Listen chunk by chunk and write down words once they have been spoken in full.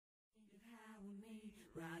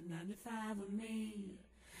Ride 95 with me.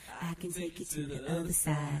 I can take you to the other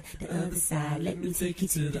side, the other side. Let me take you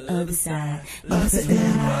to the other side.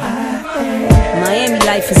 Miami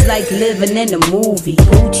life is like living in a movie.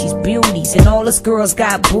 Gucci's, beauties, and all us girls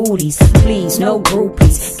got booties. Please, no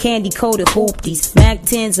groupies, candy-coated hoopties, Mac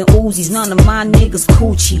 10s and Uzis, none of my niggas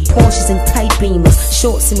coochie. Porsches and tight beamers,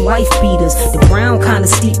 shorts and wife beaters. The brown kinda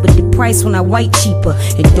steep, but the price when I white cheaper.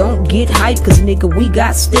 And don't get hyped, cause nigga, we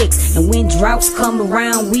got sticks. And when droughts come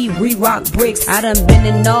around, we re-rock bricks. I done been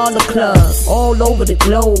in all the clubs, all over the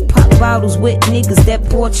globe. Pop bottles with niggas that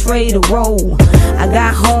portray the role. I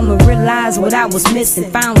got home and realized what I was missing.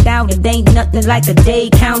 Found out it ain't nothing like a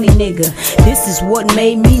Dade County nigga. This is what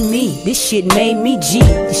made me me. This shit made me G.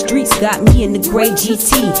 The streets got me in the gray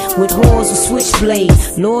GT with whores and switchblade.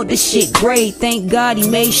 Lord, this shit great. Thank God he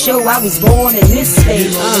made sure I was born in this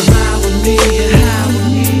state. Ride with me, ride with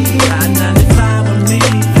me, ride 95 with me.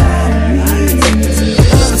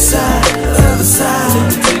 Other side, other side,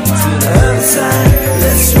 other side.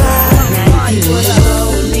 Let's ride.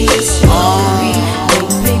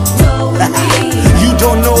 You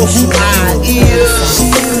don't know who I is.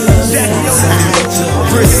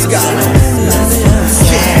 Brisco.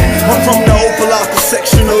 Yeah, I'm from the Opalaka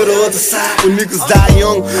section of the other side, where niggas die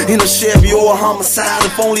young in a Chevy or a homicide.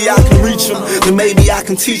 If only I can reach them, then maybe I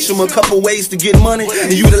can teach them a couple ways to get money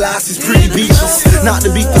and utilize these pretty beaches. Not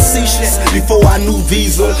to be facetious, before I knew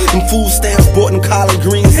Visa and food stamps, bought in collard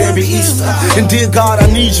greens every Easter. And dear God, I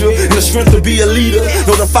need you and the strength to be a leader.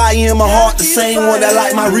 Know the fire in my heart, the same one that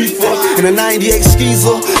like my reefer. In a 98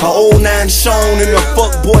 skeezer, a old 9 Sean, and a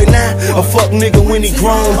fuck boy now, a fuck nigga when he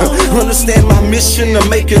grown. Understand my mission to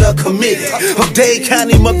make it a committee of Dade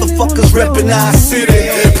County motherfuckers reppin' our city.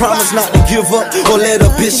 Promise not to give up or let a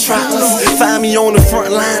bitch try us. Find me on the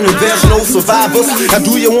front line and there's no survivors. Now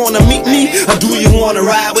do you wanna meet me or do you wanna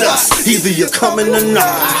ride with us? Either you're coming or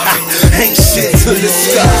not. Ain't shit to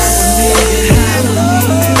discuss. Yeah.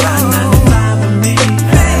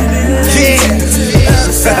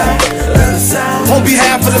 On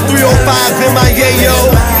behalf of the 305 MIA,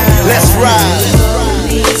 let's ride.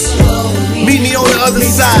 Meet me on the other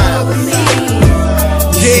side.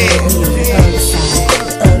 Yeah.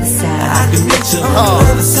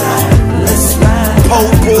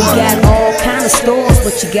 We got all kind of stores,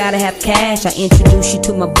 but you gotta have cash. I introduce you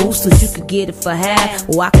to my boosters, you could get it for half.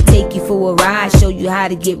 Or I could take you for a ride, show you how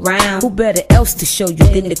to get round. Who better else to show you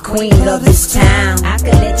than the queen of this town? I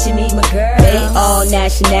could let you meet my girl. They all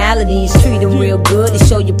nationalities, treat them real good and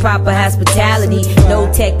show you proper hospitality. No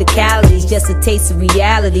technicalities, just a taste of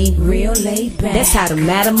reality. Real laid back, that's how the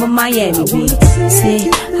Madam of Miami be. See,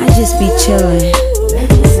 I just be chillin'.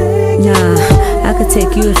 Nah, I could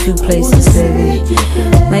take you a few places, baby.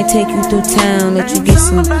 Might take you through town, let you get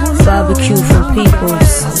some barbecue from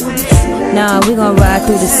Peoples. Nah, we gon' ride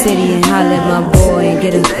through the city and holler at my boy and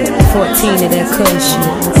get a 14 of that cushion.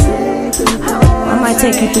 I might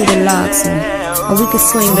take you through the locks, or we could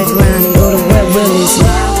swing back around and go to Wet Willie's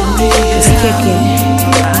and just kick it.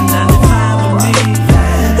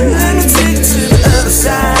 Let me take you to the other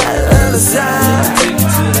side, other side.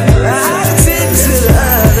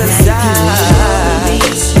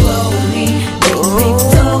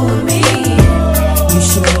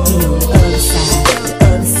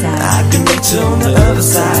 On the other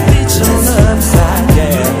side, bitch, on the other side,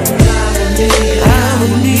 yeah. I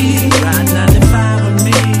would need ride 95 with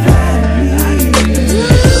me.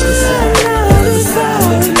 Other side, other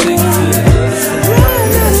side. Let me take you to the other side.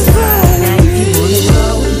 Ride 95. Now if you wanna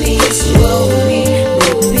roll with me, just roll with me.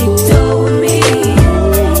 With a big toe with me.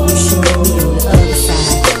 You should meet me on the other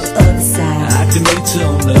side, the other side. I can meet you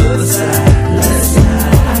on the other side. Let's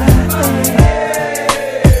ride.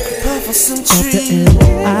 Puff on some trees.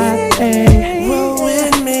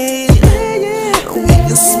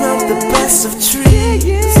 Of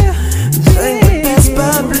trees, drink the best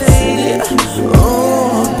bubbly.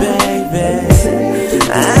 Oh baby,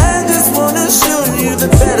 I just wanna show you the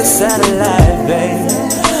better side of life, baby.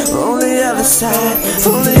 On the other side,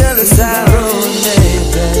 on the other side, oh baby.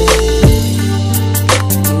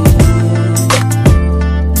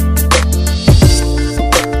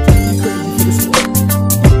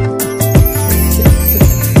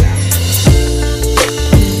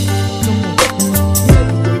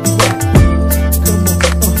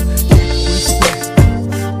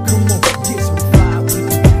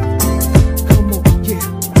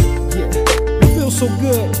 So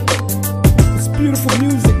good. It's beautiful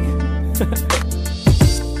music.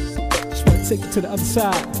 Just want to take you to the other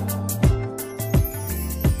side.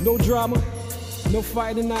 No drama, no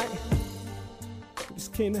fight tonight. We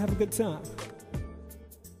just came to have a good time.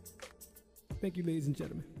 Thank you, ladies and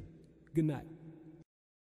gentlemen. Good night.